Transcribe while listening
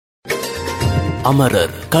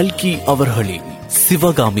அமரர் கல்கி அவர்களின்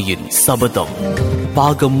சிவகாமியின் சபதம்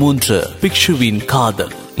பாகம் 3 பிக்ஷுவின்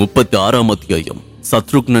காதல் 36ஆம் அத்தியாயம்.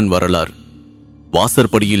 சத்ருக்னன் வரலாறு.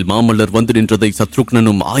 வாசற்படியில் மாமல்லர் வந்து நின்றதை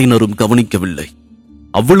சத்ருக்னனும் ஆயனரும் கவனிக்கவில்லை.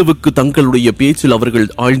 அவ்வளவுக்கு தங்களுடைய பேச்சில் அவர்கள்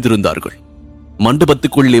ஆழ்ந்திருந்தார்கள்.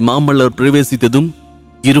 மண்டபத்துக்குள்ளே மாமல்லர் பிரவேசித்ததும்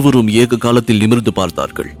இருவரும் ஏக காலத்தில் நிமிர்ந்து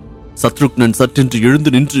பார்த்தார்கள். சத்ருக்னன் சற்றென்று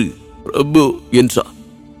எழுந்து நின்று பிரபு என்றார்.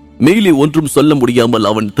 மேலே ஒன்றும் சொல்ல முடியாமல்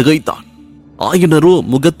அவன் திகைத்தான். ஆயனரோ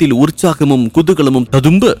முகத்தில் உற்சாகமும் குதூகலமும்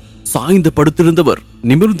ததும்ப சாய்ந்து படுத்திருந்தவர்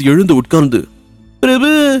நிமிர்ந்து எழுந்து உட்கார்ந்து,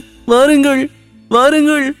 பிரபு, வாருங்கள்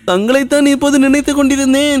வாருங்கள், தங்களைத்தான் இப்போது நினைத்துக்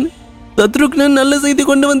கொண்டிருந்தேன். சத்ருக்னன் நல்ல செய்தி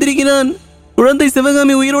கொண்டு வந்திருக்கிறான். குழந்தை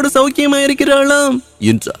சிவகாமி உயிரோடு சௌக்கியமாயிருக்கிறாளாம்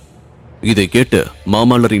என்றார். இதை கேட்டு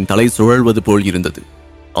மாமல்லரின் தலை சுழல்வது போல் இருந்தது.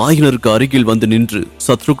 ஆயனருக்கு அருகில் வந்து நின்று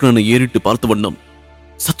சத்ருக்னனை ஏறிட்டு பார்த்த வண்ணம்,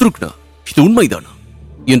 சத்ருக்னா, இது உண்மைதானா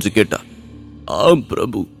என்று கேட்டார். ஆம்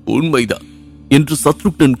பிரபு, உண்மைதான் என்று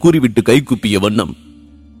சத்ருக்னன் கூறிவிட்டு கைகுப்பிய வண்ணம்,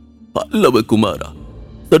 பல்லவ குமாரா,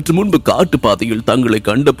 சற்று முன்பு காட்டு பாதையில் தங்களை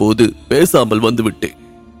கண்டபோது பேசாமல் வந்துவிட்டேன்.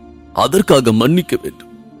 அதற்காக மன்னிக்க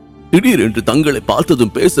வேண்டும். திடீரென்று தங்களை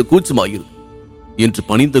பார்த்ததும் பேச கூச்சமாயிருது என்று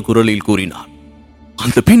பணிந்த குரலில் கூறினார்.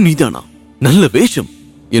 அந்த பெண் நீதானா? நல்ல வேஷம்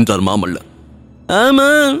என்றார் மாமல்லர். ஆமா,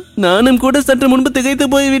 நானும் கூட சற்று முன்பு திகைத்து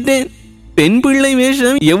போய்விட்டேன். பெண் பிள்ளை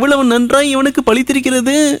வேஷம் எவ்வளவு நன்றாய் இவனுக்கு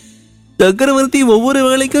பழித்திருக்கிறது. சக்கரவர்த்தி ஒவ்வொரு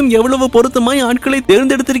வேளைக்கும் எவ்வளவு பொருத்தமாய் ஆட்களை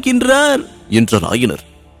தேர்ந்தெடுத்திருக்கின்றார் என்றார் ஆயனர்.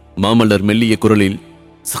 மாமல்லர் மெல்லிய குரலில்,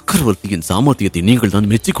 சக்கரவர்த்தியின் சாமர்த்தியத்தை நீங்கள் தான்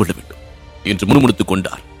மெச்சிக்கொள்ள வேண்டும் என்று முணுமுணுத்துக்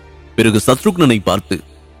கொண்டார். பிறகு சத்ருக்னனை பார்த்து,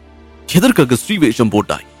 எதற்காக ஸ்ரீ வேஷம்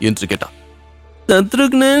போட்டாய் என்று கேட்டார்.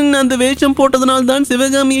 சத்ருக்னன் அந்த வேஷம் போட்டதனால் தான்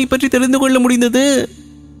சிவகாமியை பற்றி தெரிந்து கொள்ள முடிந்தது.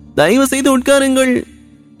 தயவு செய்து உட்காருங்கள்.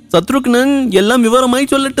 சத்ருக்னன் எல்லாம்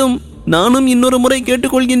விவரமாய் சொல்லட்டும். நானும் இன்னொரு முறை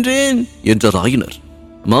கேட்டுக்கொள்கின்றேன் என்றார் ஆயனர்.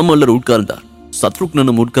 மாமல்லர் உட்கார்ந்தார்.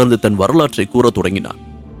 சத்ருக்னனும் உட்கார்ந்து தன் வரலாற்றை கூறத் தொடங்கினார்.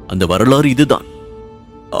 அந்த வரலாறு இதுதான்.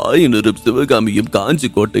 ஆயனரும் சிவகாமியும் காஞ்சி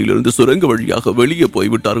கோட்டையிலிருந்து சுரங்க வழியாக வெளியே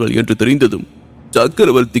போய்விட்டார்கள் என்று தெரிந்ததும்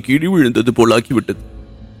சக்கரவர்த்திக்கு இடி விழுந்தது போலாக்கிவிட்டது.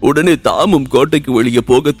 உடனே தாமும் கோட்டைக்கு வெளியே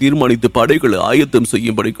போக தீர்மானித்து படைகளை ஆயத்தம்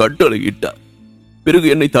செய்யும்படி கட்டளையிட்டார். பிறகு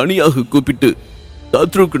என்னை தனியாக கூப்பிட்டு,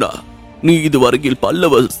 சத்ருக்னா, நீ இதுவரையில்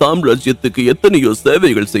பல்லவ சாம்ராஜ்யத்துக்கு எத்தனையோ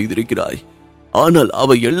சேவைகள் செய்திருக்கிறாய். ஆனால்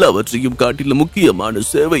அவை எல்லாவற்றையும் காட்டிலும் முக்கியமான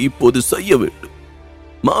சேவை இப்போது செய்ய வேண்டும்.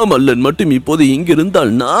 மாமல்லன் மட்டும் இப்போது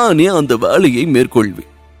இங்கிருந்தால் நானே அந்த வேலையை மேற்கொள்வேன்.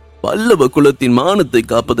 பல்லவ குலத்தின் மானத்தை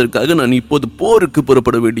காப்பதற்காக நான் இப்போது போருக்கு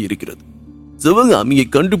புறப்பட வேண்டியிருக்கிறது. சிவகாமியை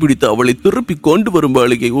கண்டுபிடித்து அவளை திருப்பி கொண்டு வரும்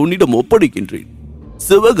வேலையை உன்னிடம் ஒப்படைக்கின்றேன்.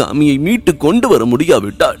 சிவகாமியை மீட்டு கொண்டு வர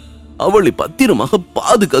முடியாவிட்டால் அவளை பத்திரமாக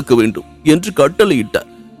பாதுகாக்க வேண்டும் என்று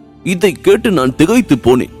கட்டளையிட்டார். இதை கேட்டு நான் திகைத்து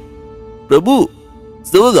போனேன். பிரபு,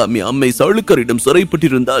 சிவகாமி அம்மை சளுக்கரிடம்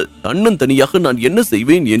சிறைப்பட்டிருந்தால் அண்ணன் தனியாக நான் என்ன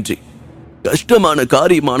செய்வேன் என்றேன். கஷ்டமான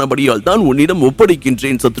காரியமானபடியால் தான் உன்னிடம்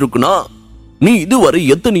ஒப்படைக்கின்றேன். சத்ருக்னா, நீ இதுவரை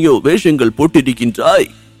எத்தனையோ வேஷங்கள் போட்டிருக்கின்றாய்.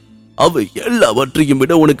 அவை எல்லாவற்றையும்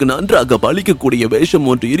விட உனக்கு நன்றாக பலிக்கக்கூடிய வேஷம்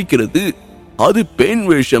ஒன்று இருக்கிறது. அது பெண்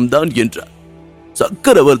வேஷம்தான் என்றார்.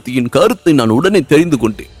 சக்கரவர்த்தியின் கருத்தை நான் உடனே தெரிந்து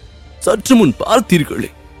கொண்டேன். சற்று முன்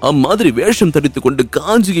பார்த்தீர்களே, அம்மாதிரி வேஷம் தரித்துக் கொண்டு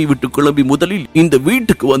காஞ்சியை விட்டு கிளம்பி முதலில் இந்த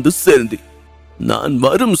வீட்டுக்கு வந்து சேர்ந்தேன். நான்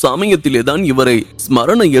வரும் சமயத்திலேதான் இவரை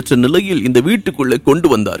ஸ்மரணையற்ற நிலையில் இந்த வீட்டுக்குள்ளே கொண்டு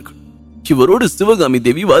வந்தார்கள். இவரோடு சிவகாமி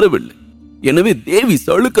தேவி வரவில்லை. எனவே தேவி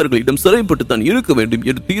சளுக்கர்களிடம் சிறைப்பட்டு தான் இருக்க வேண்டும்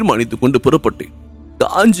என்று தீர்மானித்துக் கொண்டு புறப்பட்டேன்.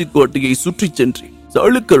 காஞ்சி கோட்டையை சுற்றி சென்று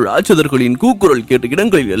சளுக்கர் ராட்சதர்களின் கூக்குரல் கேட்ட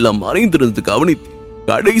இடங்களில் எல்லாம் மறைந்திருந்து கவனித்தேன்.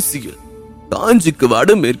 கடைசியில் காஞ்சிக்கு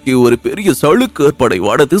வடமேற்கே ஒரு பெரிய சளுக்கர் படை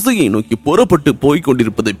வட திசையை நோக்கி புறப்பட்டு போய்க்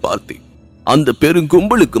கொண்டிருப்பதை பார்த்தேன். அந்த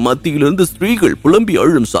பெருங்கும்பலுக்கு மத்தியிலிருந்து ஸ்திரீகள் புலம்பி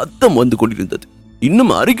அழும் சத்தம் வந்து கொண்டிருந்தது.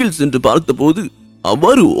 இன்னும் அருகில் சென்று பார்த்தபோது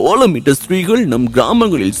அவ்வாறு ஓலமிட்ட ஸ்திரீகள் நம்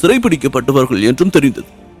கிராமங்களில் சிறைப்பிடிக்கப்பட்டவர்கள் என்றும் தெரிந்தது.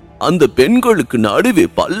 அந்த பெண்களுக்கு நடுவே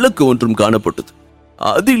பல்லக்கு ஒன்றும் காணப்பட்டது.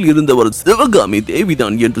 அதில் இருந்தவர் சிவகாமி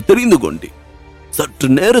தேவிதான் என்று தெரிந்து கொண்டேன். சற்று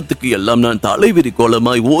நேரத்துக்கு எல்லாம் நான் தலைவிரி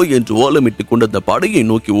கோலமாய் ஓ என்று ஓலமிட்டுக் கொண்ட அந்த படையை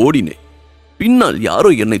நோக்கி ஓடினேன். பின்னால் யாரோ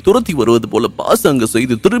என்னை துரத்தி வருவது போல பாசாங்க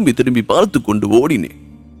செய்து திரும்பி திரும்பி பார்த்து கொண்டு ஓடினேன்.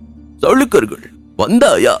 சளுக்கர்கள்,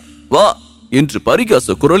 வந்தாயா, வா என்று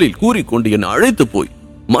பரிகாச குரலில் கூறிக்கொண்டு என்னை அழைத்து போய்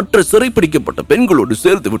மற்ற சிறைப்பிடிக்கப்பட்ட பெண்களோடு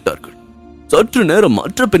சேர்த்து விட்டார்கள். சற்று நேரம்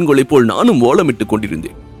மற்ற பெண்களைப் போல் நானும் ஓலமிட்டுக்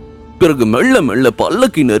கொண்டிருந்தேன். பிறகு மெல்ல மெல்ல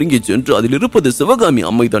பல்லக்கை நெருங்கி சென்று அதில் இருப்பது சிவகாமி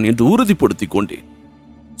அம்மைதான் என்று உறுதிப்படுத்திக் கொண்டேன்.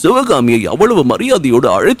 சிவகாமியை அவ்வளவு மரியாதையோடு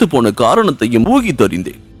அழைத்து போன காரணத்தையும்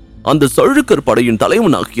ஊகித்தறிந்தேன். அந்த சளுக்கர் படையின்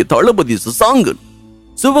தலைவனாகிய தளபதி சசாங்கன்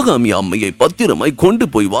சிவகாமி அம்மையை பத்திரமாய் கொண்டு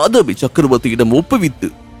போய் வாதாபி சக்கரவர்த்தியிடம் ஒப்புவித்து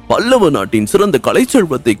பல்லவ நாட்டின் சிறந்த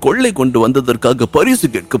கலைச்செல்வத்தை கொள்ளை கொண்டு வந்ததற்காக பரிசு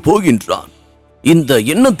கேட்க போகின்றான். இந்த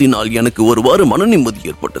எண்ணத்தினால் எனக்கு ஒருவாறு மன நிம்மதி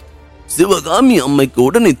ஏற்பட்டது. சிவகாமி அம்மைக்கு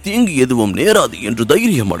உடனே தீங்கு எதுவும் நேராது என்று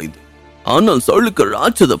தைரியம் அடைந்தேன். ஆனால் சளுக்க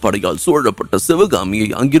ராட்சத படையால் சூழப்பட்ட சிவகாமியை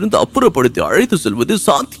அங்கிருந்து அப்புறப்படுத்தி அழைத்து செல்வது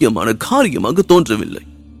சாத்தியமான காரியமாக தோன்றவில்லை.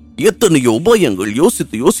 எத்தனையோ உபாயங்கள்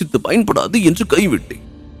யோசித்து யோசித்து பயன்படாது என்று கைவிட்டேன்.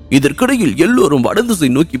 இதற்கிடையில் எல்லோரும் வடதிசை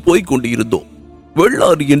நோக்கி போய்க் கொண்டிருந்தோம்.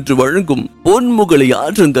 வெள்ளாறு என்று வழங்கும் பொன்முகலை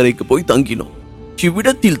ஆற்றங்கரைக்கு போய் தங்கினோம்.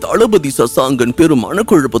 இவ்விடத்தில் தளபதி சசாங்கன் பெரும்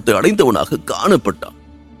மனக்குழப்பத்தை அடைந்தவனாக காணப்பட்டான்.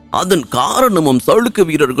 அதன் காரணமும் சளுக்க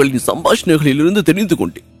வீரர்களின் சம்பாஷணைகளில் இருந்து தெரிந்து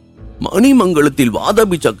கொண்டேன். மணிமங்கலத்தில்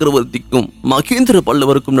வாதாபி சக்கரவர்த்திக்கும் மகேந்திர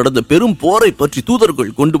பல்லவருக்கும் நடந்த பெரும் போரை பற்றி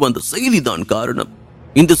தூதர்கள் கொண்டு வந்த செய்திதான் காரணம்.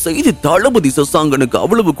 இந்த செய்தி தளபதி சசாங்கனுக்கு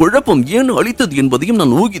அவ்வளவு குழப்பம் ஏன் அளித்தது என்பதையும்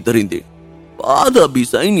நான் ஊகித்தறிந்தேன். வாதாபி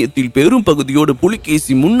சைன்யத்தில் பெரும் பகுதியோடு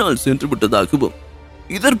புலிகேசி முன்னால் சென்று விட்டதாகவும்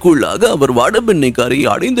இதற்குள்ளாக அவர் வடபெண்ணை கரையை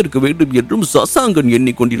அடைந்திருக்க வேண்டும் என்றும் சசாங்கன்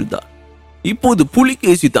எண்ணிக்கொண்டிருந்தார். இப்போது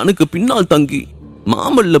புலிகேசி தனக்கு பின்னால் தங்கி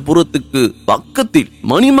மாமல்லபுரத்துக்கு பக்கத்தில்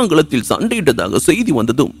மணிமங்கலத்தில் சண்டையிட்டதாக செய்தி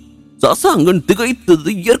வந்ததும் சசாங்கன்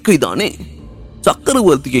திகைத்தது இயற்கைதானே.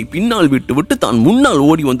 சக்கரவர்த்தியை பின்னால் விட்டுவிட்டு தான் முன்னால்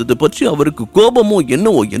ஓடி வந்தது பற்றி அவருக்கு கோபமோ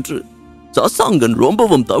என்னவோ என்று சசாங்கன்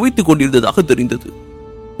ரொம்பவும் தவித்துக் கொண்டிருந்ததாக தெரிந்தது.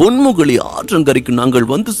 பொன்முகலி ஆற்றங்கரைக்கு நாங்கள்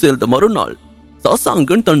வந்து சேர்ந்த மறுநாள்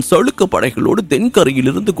சசாங்கன் தன் சளுக்க படைகளோடு தென்கரையில்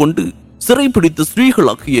இருந்து கொண்டு சிறைப்பிடித்த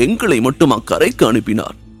ஸ்திரீகளாகிய எங்களை மட்டும் அக்கரைக்கு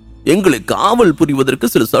அனுப்பினார். எங்களை காவல் புரிவதற்கு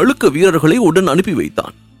சில சளுக்க வீரர்களை உடன் அனுப்பி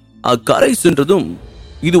வைத்தான். அக்கரை சென்றதும்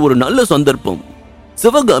இது ஒரு நல்ல சந்தர்ப்பம்,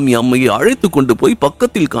 சிவகாமி அம்மையை அழைத்து கொண்டு போய்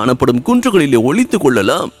பக்கத்தில் காணப்படும் குன்றுகளிலே ஒளித்துக்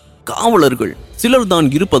கொள்ளலாம். காவலர்கள் சிலர் தான்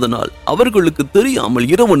இருப்பதனால் அவர்களுக்கு தெரியாமல்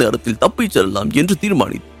இரவு நேரத்தில் தப்பிச் செல்லலாம் என்று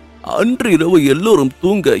தீர்மானித்தார். அன்று இரவு எல்லோரும்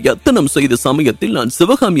தூங்க யத்தனம் செய்த சமயத்தில் நான்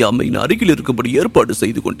சிவகாமி அம்மையின் அருகில் இருக்கும்படி ஏற்பாடு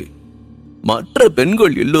செய்து கொண்டேன். மற்ற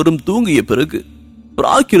பெண்கள் எல்லோரும் தூங்கிய பிறகு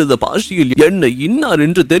பிராகிருத பாஷையில் என்னை இன்னார்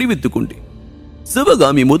என்று தெரிவித்துக் கொண்டேன்.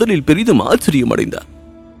 சிவகாமி முதலில் பெரிதும் ஆச்சரியம் அடைந்தார்.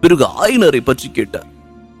 பிறகு ஆயனரை பற்றி கேட்டார்.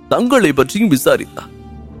 தங்களை பற்றியும் விசாரித்தார்.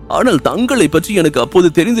 ஆனால் தங்களை பற்றி எனக்கு அப்போது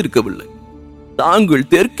தெரிந்திருக்கவில்லை. தாங்கள்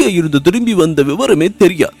தெற்கே இருந்து திரும்பி வந்த விவரமே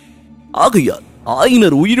தெரியாது. ஆகையால்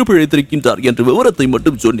ஆயனர் உயிர் பிழைத்திருக்கின்றார் என்ற விவரத்தை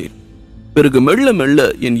மட்டும் சொன்னேன். பிறகு மெல்ல மெல்ல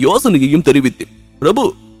என் யோசனையையும் தெரிவித்தேன். பிரபு,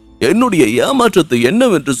 என்னுடைய ஏமாற்றத்தை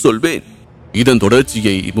என்னவென்று சொல்வேன். இதன்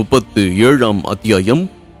தொடர்ச்சியை 37ஆம் அத்தியாயம்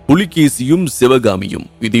புலிகேசியும் சிவகாமியும்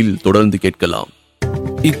இதில் தொடர்ந்து கேட்கலாம்.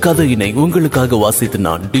 இக்கதையினை உங்களுக்காக வாசித்து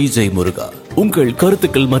நான் DJ முருகா. உங்கள்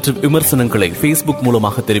கருத்துக்கள் மற்றும் விமர்சனங்களை Facebook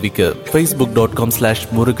மூலமாக தெரிவிக்க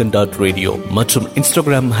facebook.com/murugan.radio மற்றும்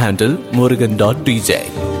Instagram ஹேண்டில் murugan.dj.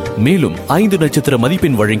 மேலும் 5 நட்சத்திர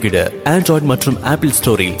மதிப்பெண் வழங்கிட Android மற்றும் Apple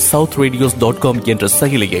ஸ்டோரில் southradios.com என்ற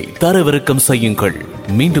செயலியை தரவிறக்கம் செய்யுங்கள்.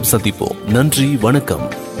 மீண்டும் சந்திப்போம். நன்றி, வணக்கம்.